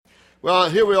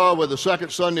Well, here we are with the second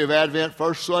Sunday of Advent,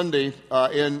 first Sunday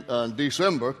in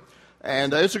December,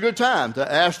 and it's a good time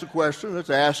to ask the question that's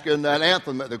asked in that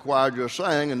anthem that the choir just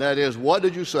sang, and that is, what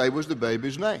did you say was the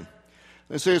baby's name?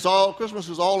 And see, Christmas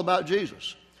is all about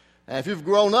Jesus. And if you've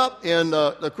grown up in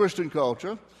the Christian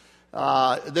culture,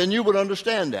 then you would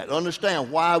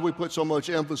understand why we put so much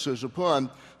emphasis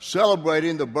upon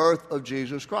celebrating the birth of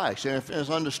Jesus Christ. And it's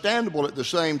understandable at the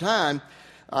same time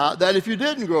that if you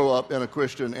didn't grow up in a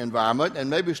Christian environment and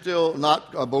maybe still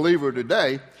not a believer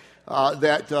today,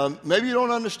 that maybe you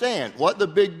don't understand what the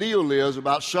big deal is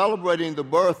about celebrating the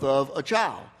birth of a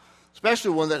child,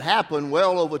 especially one that happened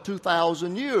well over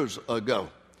 2,000 years ago.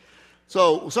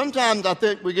 So sometimes I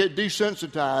think we get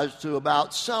desensitized to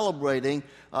about celebrating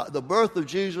the birth of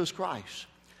Jesus Christ.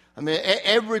 I mean,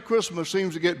 every Christmas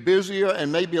seems to get busier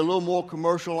and maybe a little more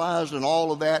commercialized and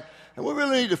all of that. And we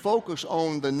really need to focus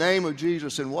on the name of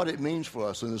Jesus and what it means for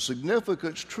us and the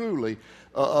significance truly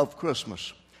of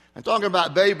Christmas. And talking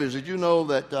about babies, did you know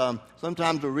that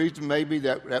sometimes the reason maybe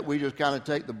that we just kind of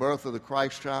take the birth of the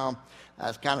Christ child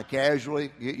as kind of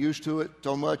casually, get used to it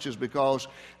so much, is because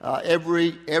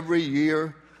every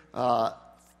year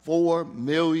 4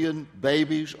 million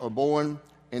babies are born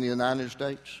in the United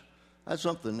States. That's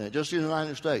something there. Just in the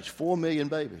United States, 4 million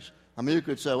babies. I mean, you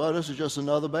could say, well, this is just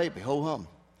another baby. Ho-hum.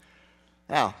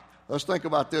 Now, let's think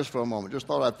about this for a moment. Just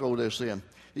thought I'd throw this in.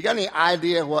 You got any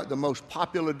idea what the most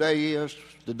popular day is,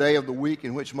 the day of the week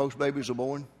in which most babies are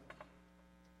born?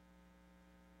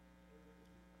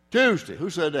 Tuesday. Who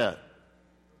said that?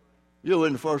 You were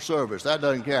in the first service. That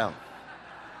doesn't count.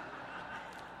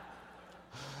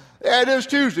 Yeah, it is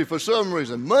Tuesday for some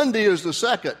reason. Monday is the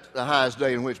second highest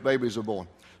day in which babies are born.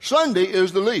 Sunday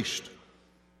is the least.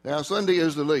 Now, Sunday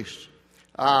is the least.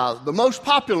 The most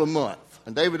popular month,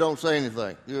 and David don't say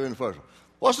anything. You're in the first one.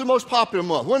 What's the most popular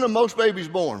month? When are most babies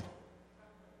born?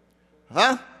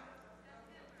 Huh?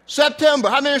 September.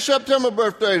 How many September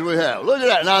birthdays we have? Look at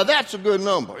that. Now, that's a good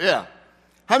number, yeah.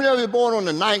 How many of you are born on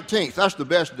the 19th? That's the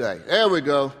best day. There we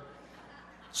go.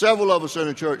 Several of us in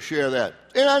the church share that.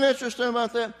 Isn't that interesting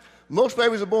about that? Most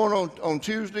babies are born on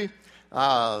Tuesday.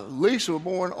 Least were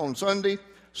born on Sunday.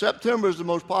 September is the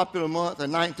most popular month,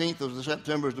 and 19th of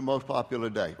September is the most popular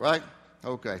day, right?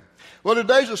 Okay. Well,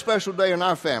 today's a special day in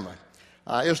our family.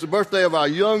 It's the birthday of our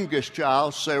youngest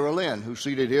child, Sarah Lynn, who's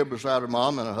seated here beside her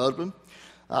mom and her husband.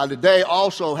 Today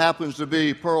also happens to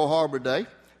be Pearl Harbor Day,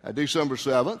 December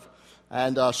 7th.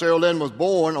 And Sarah Lynn was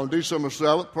born on December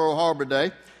 7th, Pearl Harbor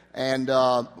Day. And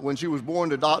when she was born,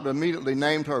 the doctor immediately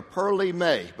named her Pearlie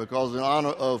Mae because in honor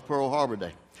of Pearl Harbor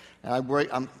Day. And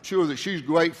I'm sure that she's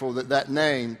grateful that that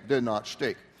name did not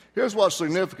stick. Here's what's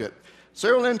significant.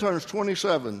 Sarah Lynn turns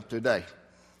 27 today.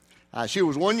 She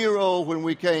was 1 year old when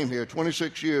we came here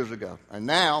 26 years ago. And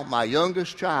now my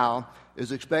youngest child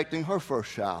is expecting her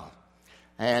first child.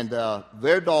 And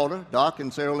their daughter, Doc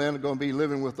and Sarah Lynn, are going to be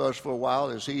living with us for a while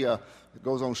as he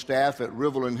goes on staff at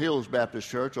Riverland Hills Baptist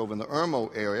Church over in the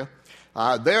Irmo area.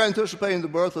 They're anticipating the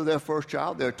birth of their first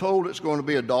child. They're told it's going to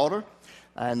be a daughter.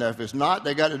 And if it's not,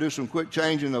 they got to do some quick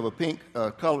changing of a pink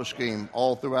color scheme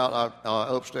all throughout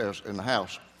our upstairs in the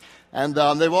house. And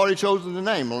they've already chosen the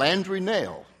name, Landry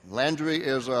Nail. Landry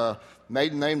is a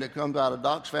maiden name that comes out of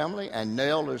Doc's family, and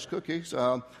Nail is Cookie's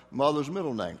mother's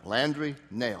middle name, Landry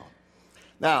Nail.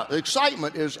 Now, the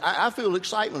excitement is, I feel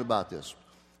excitement about this.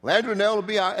 Landry Nail will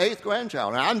be our 8th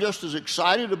grandchild. And I'm just as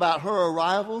excited about her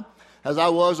arrival as I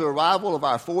was the arrival of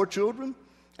our 4 children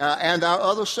and our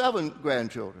other 7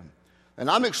 grandchildren. And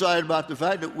I'm excited about the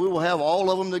fact that we will have all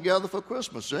of them together for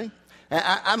Christmas, see?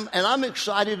 And I'm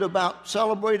excited about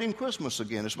celebrating Christmas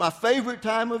again. It's my favorite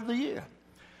time of the year.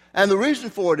 And the reason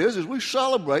for it is we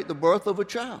celebrate the birth of a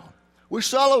child. We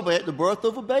celebrate the birth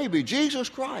of a baby, Jesus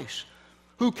Christ,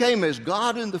 who came as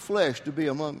God in the flesh to be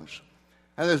among us.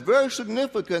 And there's very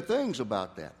significant things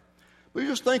about that. We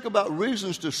just think about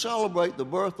reasons to celebrate the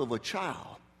birth of a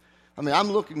child. I mean,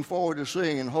 I'm looking forward to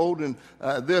seeing and holding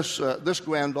this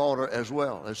granddaughter as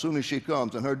well as soon as she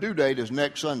comes. And her due date is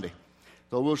next Sunday.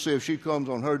 So we'll see if she comes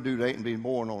on her due date and be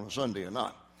born on a Sunday or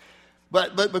not.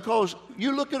 But because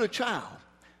you look at a child,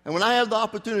 and when I have the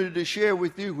opportunity to share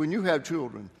with you when you have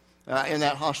children in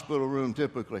that hospital room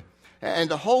typically, and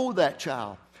to hold that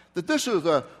child, that this is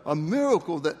a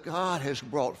miracle that God has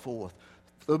brought forth.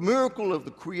 The miracle of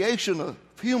the creation of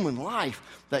human life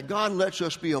that God lets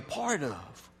us be a part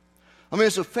of. I mean,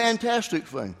 it's a fantastic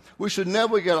thing. We should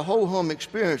never get a ho-hum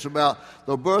experience about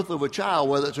the birth of a child,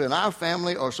 whether it's in our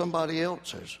family or somebody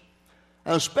else's.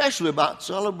 And especially about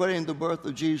celebrating the birth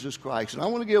of Jesus Christ. And I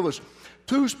want to give us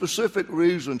 2 specific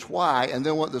reasons why, and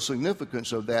then what the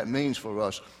significance of that means for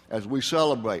us as we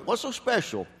celebrate. What's so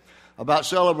special about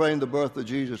celebrating the birth of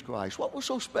Jesus Christ. What was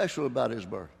so special about his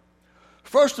birth?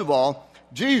 First of all,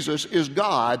 Jesus is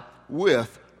God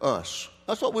with us.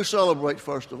 That's what we celebrate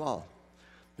first of all.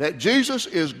 That Jesus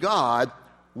is God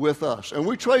with us. And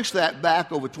we trace that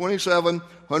back over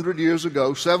 2,700 years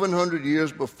ago, 700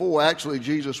 years before actually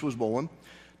Jesus was born,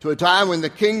 to a time when the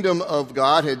kingdom of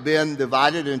God had been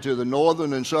divided into the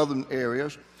northern and southern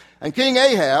areas. And King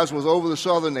Ahaz was over the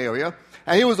southern area,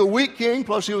 and he was a weak king,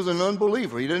 plus he was an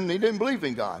unbeliever. He didn't believe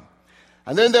in God.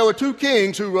 And then there were two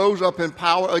kings who rose up in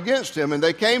power against him, and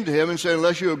they came to him and said,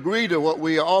 unless you agree to what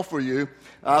we offer you,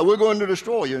 we're going to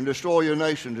destroy you and destroy your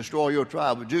nation, destroy your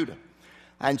tribe of Judah.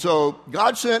 And so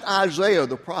God sent Isaiah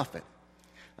the prophet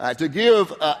to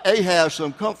give Ahaz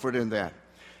some comfort in that.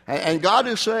 And God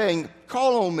is saying,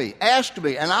 call on me, ask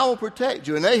me, and I will protect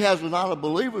you. And Ahaz was not a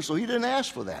believer, so he didn't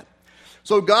ask for that.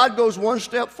 So God goes one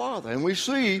step farther, and we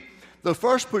see the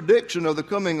first prediction of the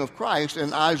coming of Christ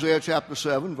in Isaiah chapter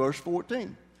 7, verse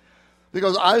 14.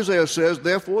 Because Isaiah says,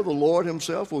 therefore the Lord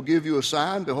himself will give you a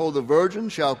sign. Behold, the virgin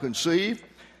shall conceive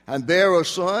and bear a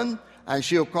son, and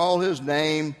she'll call his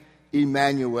name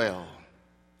Emmanuel.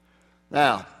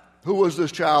 Now, who was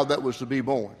this child that was to be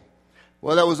born?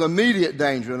 Well, there was immediate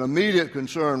danger, an immediate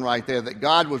concern right there that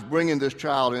God was bringing this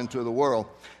child into the world.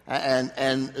 And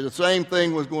the same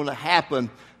thing was going to happen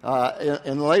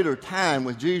in later time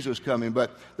with Jesus coming.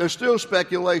 But there's still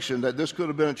speculation that this could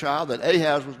have been a child that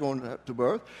Ahaz was going to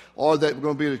birth, or that was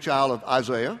going to be the child of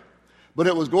Isaiah. But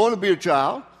it was going to be a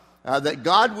child that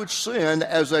God would send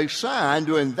as a sign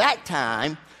during that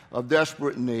time of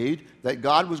desperate need, that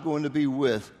God was going to be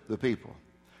with the people.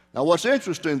 Now, what's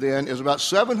interesting then is about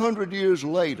 700 years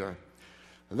later,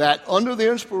 that under the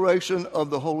inspiration of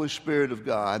the Holy Spirit of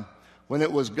God, when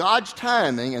it was God's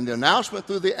timing and the announcement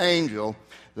through the angel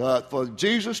for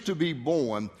Jesus to be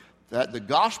born, that the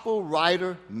gospel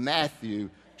writer Matthew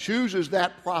chooses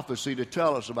that prophecy to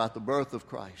tell us about the birth of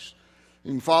Christ.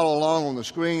 You can follow along on the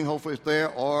screen, hopefully it's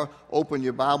there, or open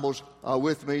your Bibles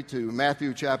with me to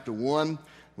Matthew chapter 1.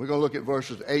 We're going to look at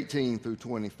verses 18 through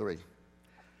 23.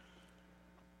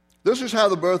 This is how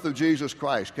the birth of Jesus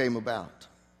Christ came about.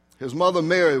 His mother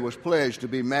Mary was pledged to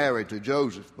be married to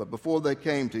Joseph, but before they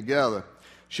came together,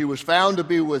 she was found to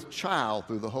be with child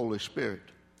through the Holy Spirit.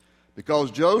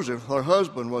 Because Joseph, her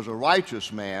husband, was a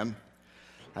righteous man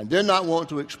and did not want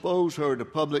to expose her to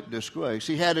public disgrace,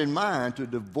 he had in mind to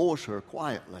divorce her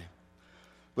quietly.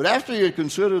 But after he had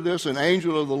considered this, an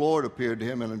angel of the Lord appeared to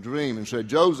him in a dream and said,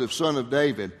 Joseph, son of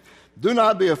David, do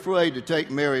not be afraid to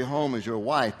take Mary home as your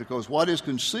wife, because what is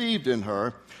conceived in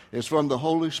her is from the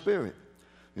Holy Spirit.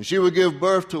 And she will give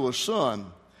birth to a son,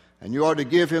 and you are to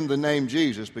give him the name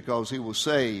Jesus, because he will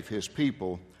save his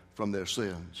people from their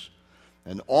sins.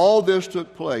 And all this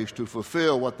took place to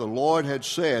fulfill what the Lord had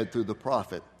said through the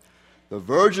prophet. The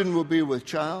virgin will be with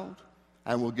child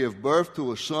and will give birth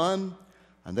to a son,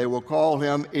 and they will call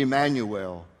him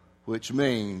Emmanuel, which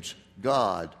means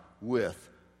God with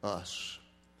us.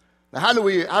 Now, how do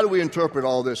we interpret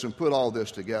all this and put all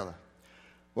this together?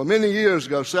 Well, many years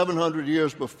ago, 700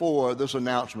 years before this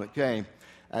announcement came,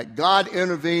 God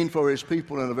intervened for his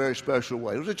people in a very special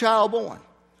way. There was a child born,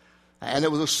 and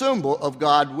it was a symbol of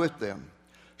God with them.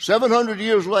 700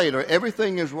 years later,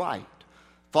 everything is right.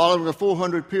 Following a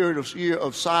 400 period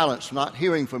of silence, not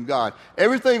hearing from God,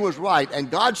 everything was right,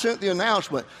 and God sent the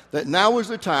announcement that now is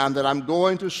the time that I'm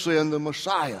going to send the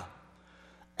Messiah.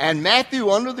 And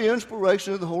Matthew, under the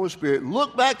inspiration of the Holy Spirit,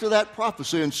 looked back to that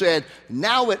prophecy and said,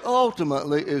 now it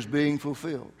ultimately is being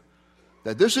fulfilled.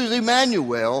 That this is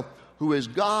Emmanuel, who is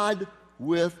God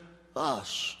with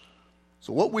us.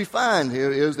 So what we find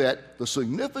here is that the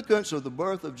significance of the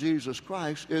birth of Jesus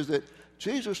Christ is that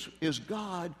Jesus is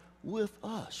God with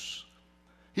us.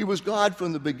 He was God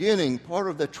from the beginning, part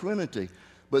of the Trinity.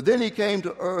 But then he came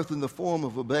to earth in the form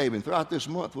of a baby. And throughout this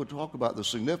month, we'll talk about the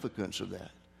significance of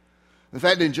that. In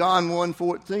fact, in John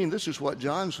 1:14, this is what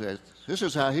John says. This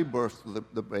is how he birthed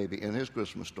the baby in his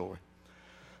Christmas story.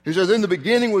 He says, in the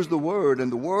beginning was the Word, and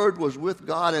the Word was with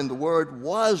God, and the Word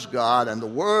was God, and the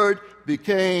Word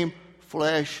became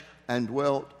flesh and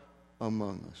dwelt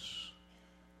among us.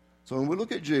 So when we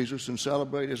look at Jesus and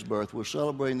celebrate his birth, we're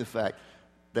celebrating the fact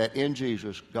that in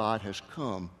Jesus, God has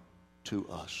come to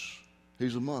us.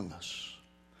 He's among us.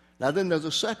 Now then, there's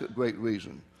a second great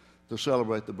reason to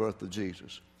celebrate the birth of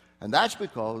Jesus. And that's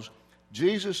because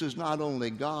Jesus is not only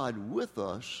God with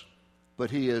us, but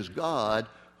he is God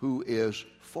who is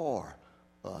for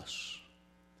us.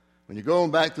 When you're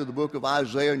going back to the book of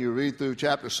Isaiah and you read through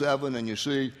chapter 7 and you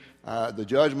see the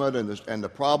judgment and the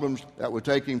problems that were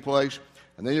taking place,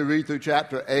 And then you read through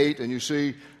chapter 8 and you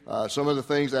see some of the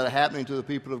things that are happening to the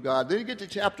people of God. Then you get to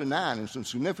chapter 9 and some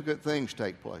significant things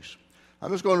take place.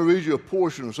 I'm just going to read you a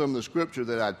portion of some of the scripture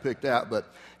that I'd picked out.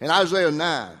 But in Isaiah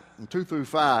 9, 2 through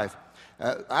 5,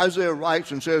 Isaiah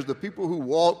writes and says, "The people who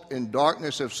walked in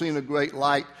darkness have seen a great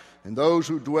light, and those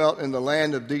who dwelt in the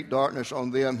land of deep darkness,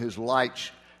 on them his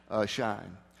light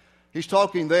shine." He's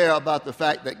talking there about the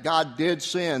fact that God did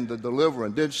send the deliverer,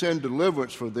 did send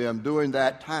deliverance for them during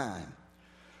that time.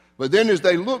 But then as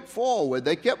they looked forward,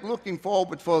 they kept looking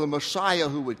forward for the Messiah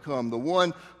who would come, the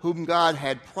one whom God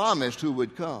had promised who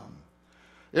would come.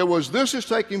 This is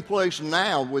taking place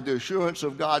now with the assurance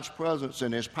of God's presence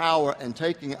and his power and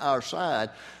taking our side.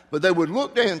 But they would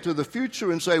look into the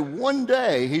future and say, one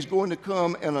day he's going to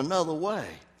come in another way.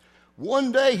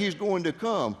 One day he's going to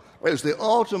come as the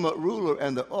ultimate ruler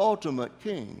and the ultimate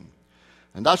king.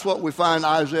 And that's what we find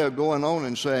Isaiah going on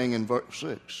and saying in verse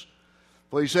 6.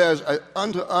 For he says,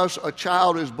 "Unto us a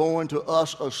child is born, to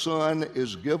us a son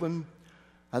is given,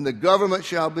 and the government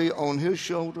shall be on his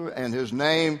shoulder, and his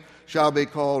name shall be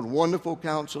called Wonderful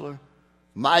Counselor,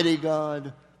 Mighty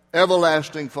God,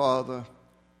 Everlasting Father,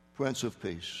 Prince of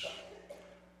Peace."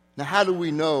 Now, how do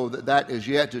we know that that is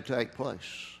yet to take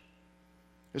place?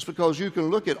 It's because you can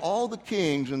look at all the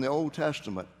kings in the Old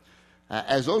Testament.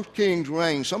 As those kings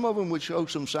reigned, some of them would show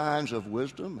some signs of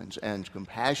wisdom and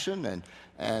compassion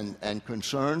and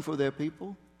concern for their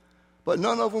people. But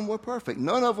none of them were perfect.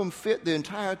 None of them fit the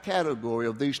entire category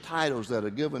of these titles that are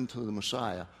given to the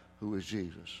Messiah, who is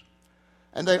Jesus.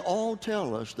 And they all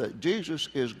tell us that Jesus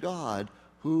is God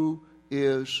who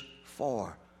is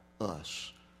for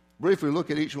us. Briefly look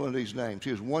at each one of these names.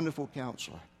 He is Wonderful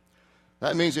Counselor.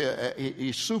 That means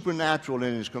he's supernatural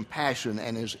in his compassion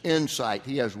and his insight.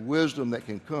 He has wisdom that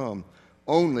can come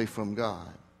only from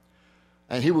God.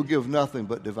 And he will give nothing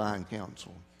but divine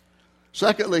counsel.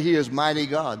 Secondly, he is Mighty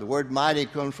God. The word mighty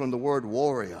comes from the word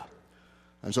warrior.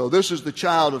 And so this is the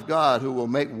child of God who will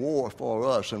make war for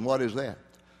us. And what is that?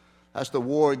 That's the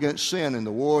war against sin and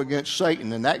the war against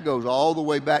Satan. And that goes all the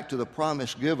way back to the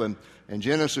promise given in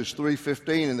Genesis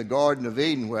 3:15 in the Garden of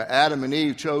Eden, where Adam and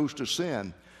Eve chose to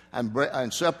sin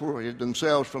and separated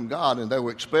themselves from God, and they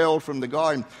were expelled from the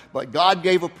garden. But God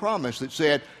gave a promise that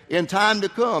said, in time to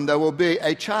come, there will be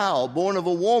a child born of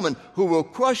a woman who will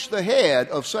crush the head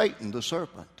of Satan, the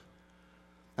serpent.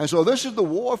 And so this is the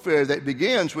warfare that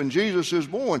begins when Jesus is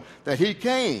born, that he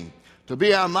came to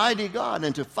be our mighty God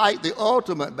and to fight the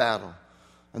ultimate battle.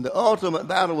 And the ultimate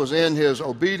battle was in his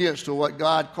obedience to what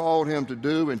God called him to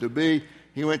do and to be.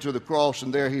 He went to the cross,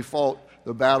 and there he fought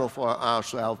the battle for our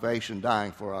salvation,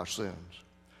 dying for our sins.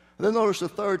 And then notice the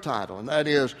third title, and that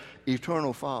is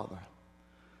Eternal Father.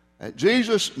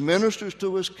 Jesus ministers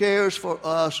to us, cares for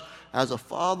us as a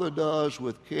father does,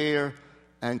 with care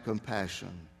and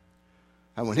compassion.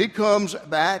 And when he comes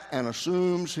back and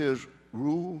assumes his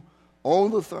rule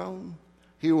on the throne,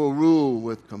 he will rule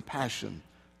with compassion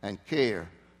and care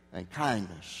and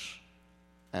kindness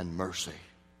and mercy.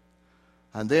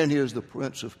 And then he is the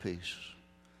Prince of Peace.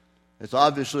 It's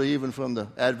obviously, even from the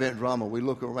Advent drama, we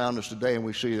look around us today and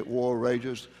we see that war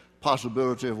rages,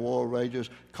 possibility of war rages,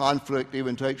 conflict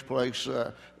even takes place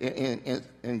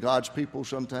in God's people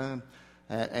sometime.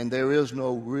 And there is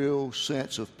no real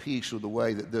sense of peace of the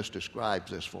way that this describes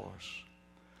this for us.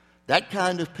 That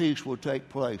kind of peace will take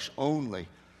place only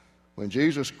when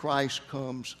Jesus Christ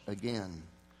comes again.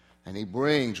 And he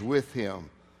brings with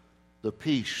him the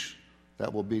peace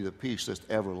that will be the peace that's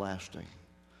everlasting.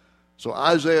 So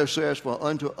Isaiah says, "For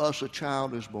unto us a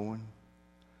child is born,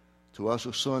 to us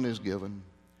a son is given,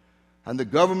 and the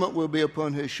government will be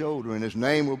upon his shoulder, and his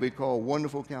name will be called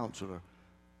Wonderful Counselor,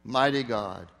 Mighty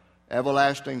God,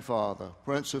 Everlasting Father,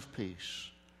 Prince of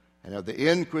Peace. And of the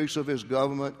increase of his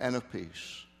government and of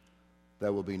peace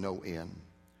there will be no end.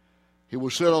 He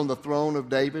will sit on the throne of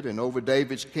David and over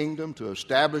David's kingdom, to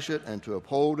establish it and to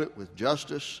uphold it with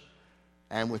justice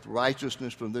and with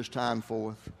righteousness from this time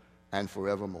forth and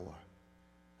forevermore.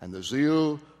 And the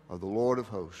zeal of the Lord of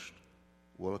hosts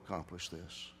will accomplish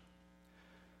this."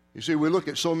 You see, we look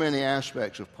at so many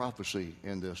aspects of prophecy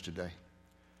in this today.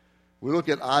 We look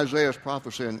at Isaiah's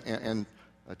prophecy in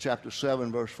chapter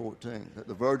 7, verse 14, that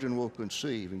the virgin will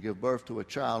conceive and give birth to a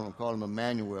child and call him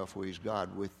Emmanuel, for he's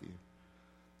God with you.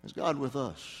 It's God with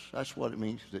us. That's what it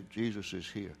means that Jesus is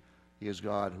here. He is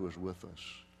God who is with us.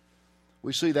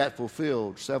 We see that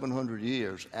fulfilled 700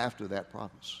 years after that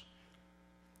promise.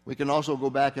 We can also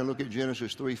go back and look at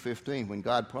Genesis 3:15, when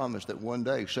God promised that one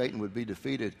day Satan would be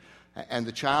defeated and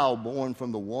the child born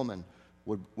from the woman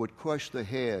would crush the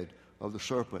head of the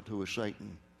serpent, who is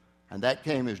Satan. And that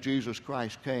came as Jesus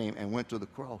Christ came and went to the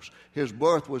cross. His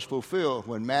birth was fulfilled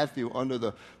when Matthew, under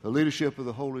the leadership of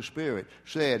the Holy Spirit,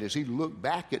 said, as he looked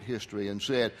back at history and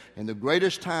said, in the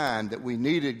greatest time that we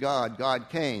needed God, God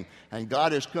came. And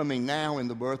God is coming now in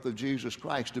the birth of Jesus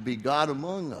Christ to be God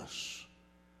among us.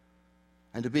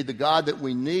 And to be the God that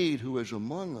we need who is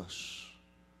among us.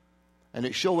 And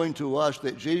it's showing to us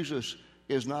that Jesus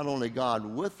is not only God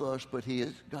with us, but he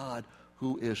is God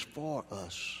who is for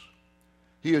us.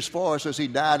 He is for us as he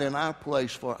died in our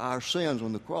place for our sins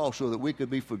on the cross so that we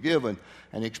could be forgiven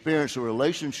and experience a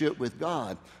relationship with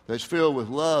God that's filled with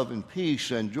love and peace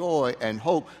and joy and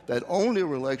hope that only a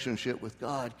relationship with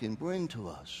God can bring to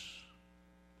us.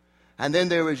 And then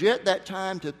there is yet that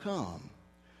time to come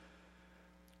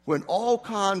when all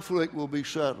conflict will be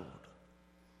settled.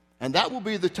 And that will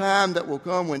be the time that will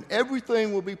come when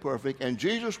everything will be perfect and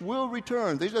Jesus will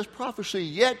return. This is prophecy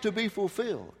yet to be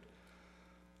fulfilled.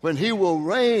 When he will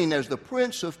reign as the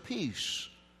Prince of Peace.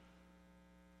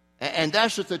 And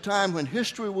that's at the time when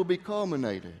history will be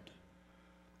culminated.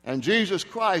 And Jesus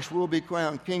Christ will be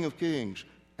crowned King of Kings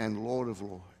and Lord of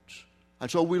Lords.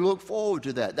 And so we look forward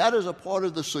to that. That is a part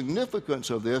of the significance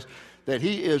of this, that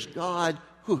he is God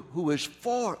who is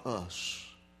for us.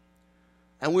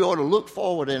 And we ought to look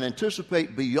forward and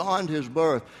anticipate beyond his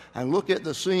birth and look at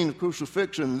the scene of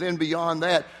crucifixion, and then beyond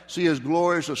that, see his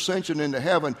glorious ascension into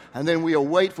heaven. And then we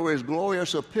await for his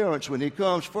glorious appearance when he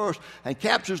comes first and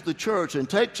captures the church and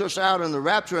takes us out in the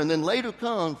rapture, and then later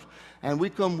comes and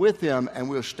we come with him and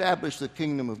we establish the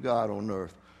kingdom of God on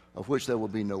earth, of which there will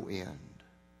be no end.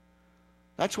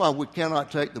 That's why we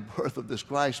cannot take the birth of this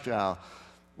Christ child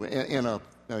in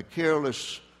a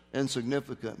careless,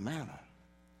 insignificant manner.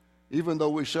 Even though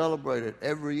we celebrate it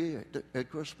every year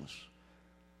at Christmas.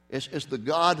 It's the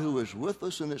God who is with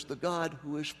us, and it's the God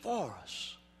who is for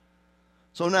us.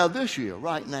 So now this year,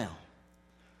 right now,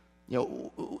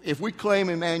 if we claim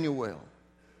Emmanuel,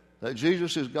 that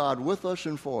Jesus is God with us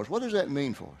and for us, what does that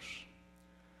mean for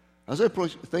us? I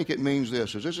think it means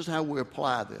this is how we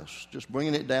apply this, just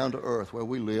bringing it down to earth where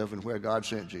we live and where God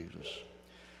sent Jesus.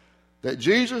 That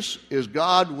Jesus is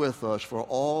God with us for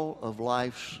all of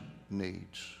life's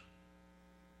needs.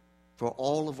 For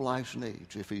all of life's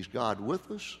needs. If he's God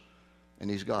with us and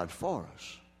he's God for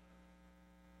us,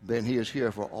 then he is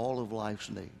here for all of life's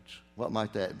needs. What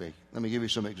might that be? Let me give you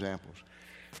some examples.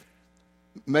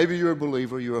 Maybe you're a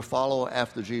believer, you're a follower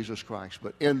after Jesus Christ,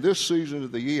 but in this season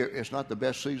of the year, it's not the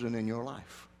best season in your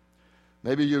life.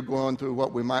 Maybe you're going through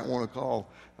what we might want to call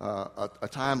a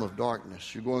time of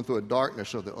darkness. You're going through a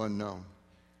darkness of the unknown.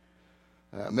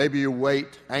 Maybe you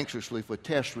wait anxiously for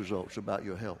test results about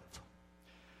your health.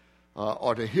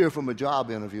 Or to hear from a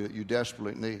job interview that you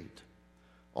desperately need,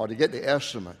 or to get the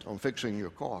estimate on fixing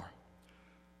your car,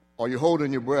 or you're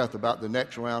holding your breath about the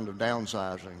next round of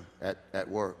downsizing at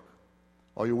work,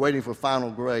 or you're waiting for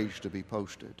final grades to be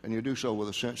posted, and you do so with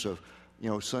a sense of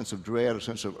dread, a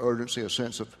sense of urgency, a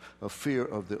sense of fear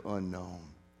of the unknown.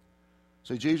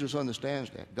 See, Jesus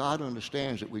understands that. God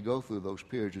understands that we go through those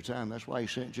periods of time. That's why he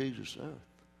sent Jesus to earth.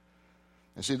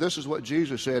 And see, this is what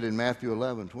Jesus said in Matthew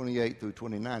 11, 28 through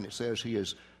 29. It says he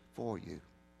is for you.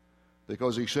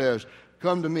 Because he says,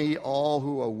 come to me all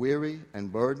who are weary and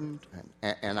burdened,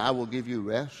 and I will give you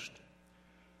rest.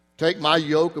 Take my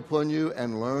yoke upon you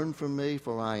and learn from me,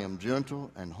 for I am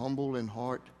gentle and humble in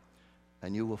heart,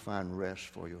 and you will find rest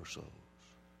for your souls.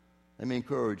 Let me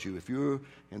encourage you, if you're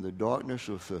in the darkness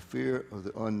of the fear of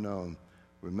the unknown,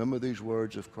 remember these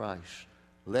words of Christ.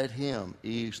 Let him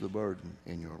ease the burden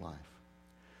in your life.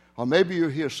 Or maybe you're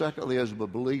here, secondly, as a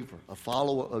believer, a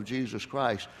follower of Jesus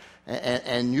Christ,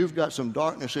 and you've got some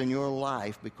darkness in your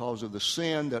life because of the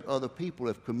sin that other people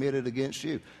have committed against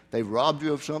you. They've robbed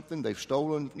you of something. They've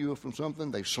stolen you from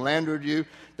something. They've slandered you.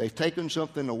 They've taken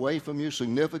something away from you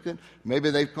significant. Maybe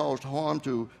they've caused harm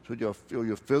to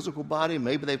your physical body.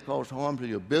 Maybe they've caused harm to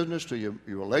your business, to your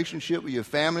relationship with your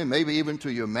family, maybe even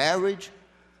to your marriage.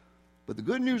 But the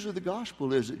good news of the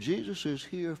gospel is that Jesus is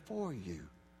here for you.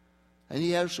 And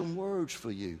he has some words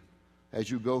for you as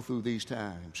you go through these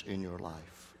times in your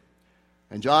life.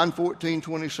 In John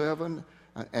 14:27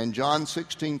 and John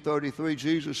 16:33,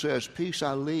 Jesus says, peace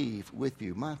I leave with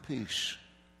you. My peace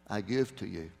I give to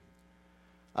you.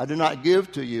 I do not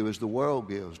give to you as the world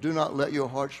gives. Do not let your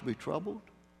hearts be troubled,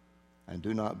 and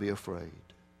do not be afraid.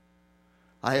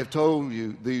 I have told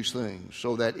you these things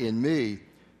so that in me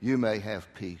you may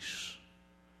have peace.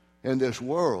 In this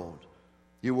world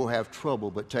you will have trouble,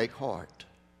 but take heart.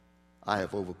 I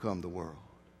have overcome the world.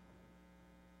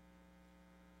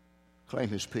 Claim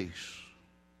his peace.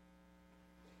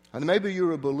 And maybe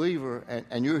you're a believer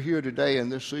and you're here today in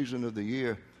this season of the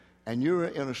year and you're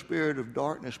in a spirit of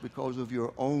darkness because of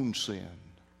your own sin.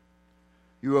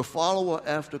 You're a follower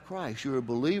after Christ. You're a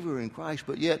believer in Christ,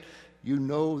 but yet you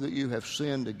know that you have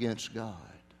sinned against God.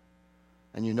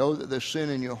 And you know that there's sin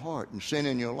in your heart and sin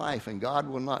in your life, and God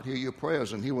will not hear your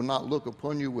prayers, and He will not look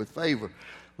upon you with favor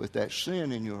with that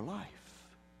sin in your life.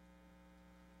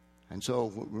 And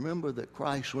so remember that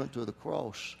Christ went to the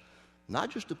cross not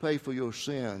just to pay for your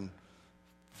sin,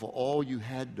 for all you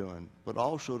had done, but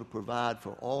also to provide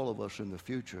for all of us in the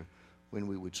future when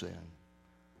we would sin.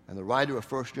 And the writer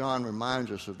of 1 John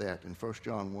reminds us of that in 1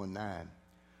 John 1:9.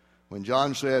 When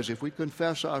John says, if we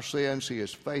confess our sins, He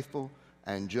is faithful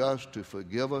and just to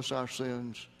forgive us our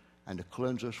sins and to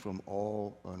cleanse us from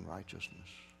all unrighteousness.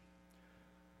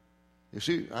 You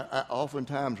see,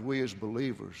 oftentimes we as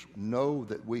believers know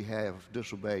that we have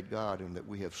disobeyed God and that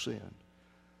we have sinned.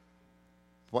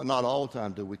 But not all the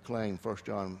time do we claim 1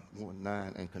 John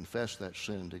 1:9 and confess that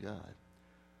sin to God.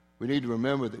 We need to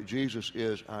remember that Jesus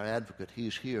is our advocate.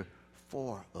 He's here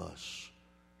for us.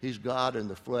 He's God in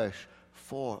the flesh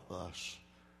for us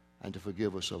and to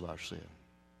forgive us of our sin.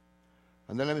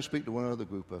 And then let me speak to one other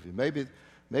group of you. Maybe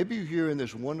you're here in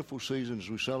this wonderful season as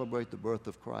we celebrate the birth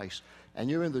of Christ, and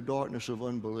you're in the darkness of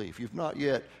unbelief. You've not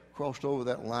yet crossed over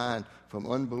that line from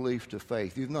unbelief to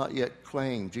faith. You've not yet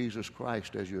claimed Jesus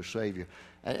Christ as your Savior.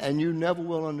 And you never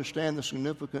will understand the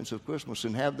significance of Christmas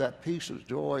and have that peace and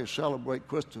joy and celebrate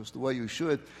Christmas the way you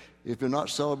should if you're not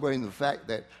celebrating the fact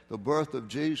that the birth of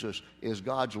Jesus is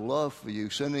God's love for you,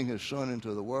 sending His Son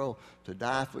into the world to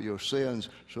die for your sins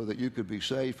so that you could be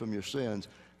saved from your sins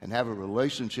and have a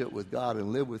relationship with God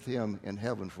and live with Him in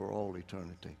heaven for all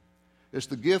eternity. It's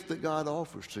the gift that God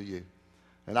offers to you.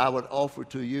 And I would offer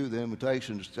to you the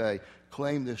invitation to say,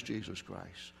 claim this Jesus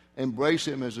Christ. Embrace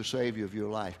Him as the Savior of your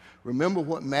life. Remember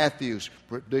what Matthew's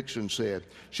prediction said.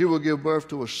 She will give birth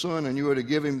to a son, and you are to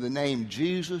give Him the name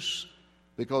Jesus,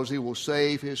 because He will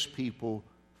save His people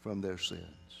from their sins.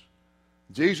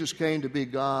 Jesus came to be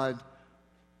God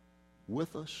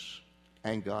with us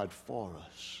and God for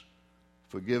us,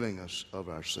 forgiving us of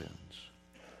our sins.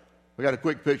 We got a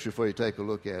quick picture for you to take a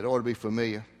look at. It ought to be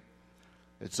familiar.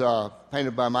 It's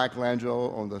painted by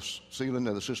Michelangelo on the ceiling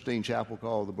of the Sistine Chapel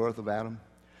called The Birth of Adam.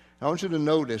 I want you to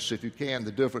notice, if you can,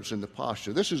 the difference in the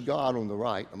posture. This is God on the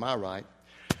right, on my right.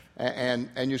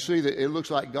 And you see that it looks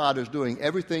like God is doing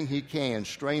everything He can,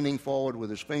 straining forward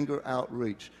with His finger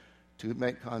outreach to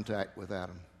make contact with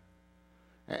Adam.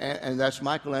 And that's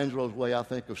Michelangelo's way, I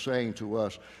think, of saying to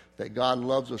us that God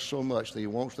loves us so much that He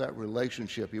wants that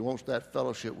relationship. He wants that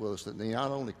fellowship with us, that He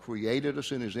not only created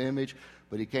us in His image,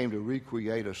 but He came to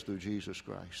recreate us through Jesus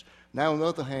Christ. Now, on the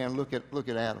other hand, look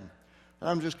at Adam.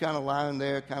 I'm just kind of lying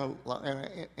there, kind of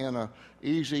in an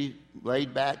easy,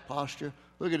 laid-back posture.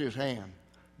 Look at his hand.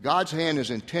 God's hand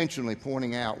is intentionally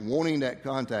pointing out, wanting that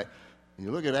contact. And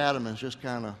you look at Adam, and it's just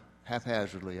kind of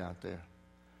haphazardly out there.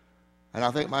 And I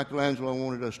think Michelangelo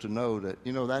wanted us to know that,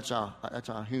 that's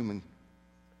our human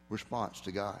response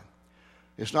to God.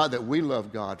 It's not that we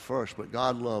love God first, but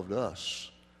God loved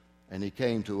us, and He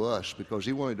came to us because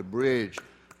He wanted to bridge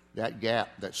that gap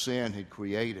that sin had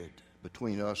created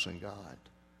between us and God.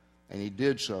 And He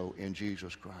did so in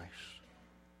Jesus Christ.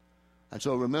 And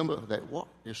so remember that what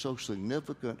is so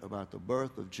significant about the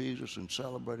birth of Jesus and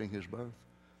celebrating His birth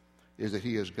is that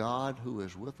He is God who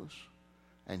is with us,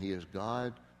 and He is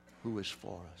God who is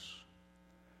for us.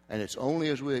 And it's only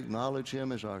as we acknowledge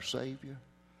Him as our Savior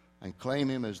and claim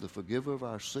Him as the forgiver of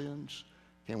our sins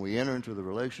can we enter into the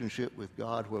relationship with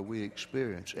God where we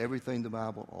experience everything the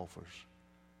Bible offers: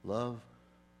 love,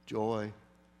 joy,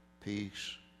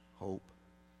 peace, hope,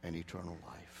 and eternal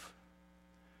life.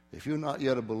 If you're not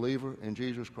yet a believer in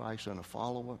Jesus Christ and a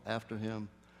follower after Him,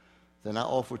 then I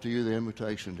offer to you the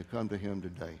invitation to come to Him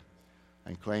today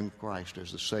and claim Christ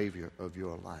as the Savior of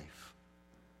your life.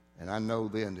 And I know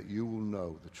then that you will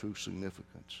know the true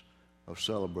significance of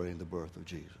celebrating the birth of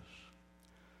Jesus.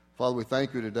 Father, we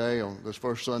thank You today on this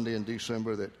first Sunday in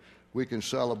December that we can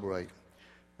celebrate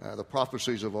the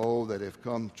prophecies of old that have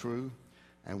come true,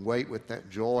 and wait with that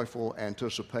joyful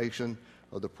anticipation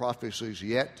of the prophecies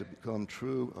yet to become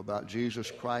true about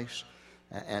Jesus Christ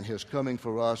and His coming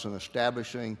for us and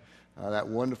establishing that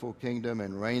wonderful kingdom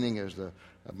and reigning as the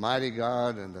mighty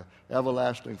God and the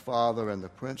everlasting Father and the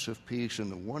Prince of Peace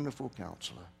and the wonderful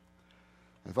Counselor.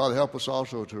 And Father, help us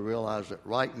also to realize that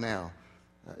right now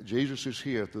Jesus is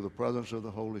here through the presence of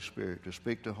the Holy Spirit to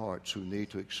speak to hearts who need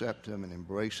to accept Him and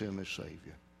embrace Him as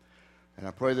Savior. And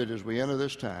I pray that as we enter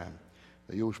this time,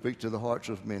 that You will speak to the hearts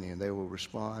of many, and they will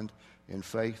respond in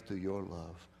faith to Your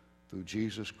love through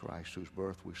Jesus Christ, whose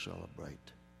birth we celebrate.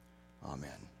 Amen.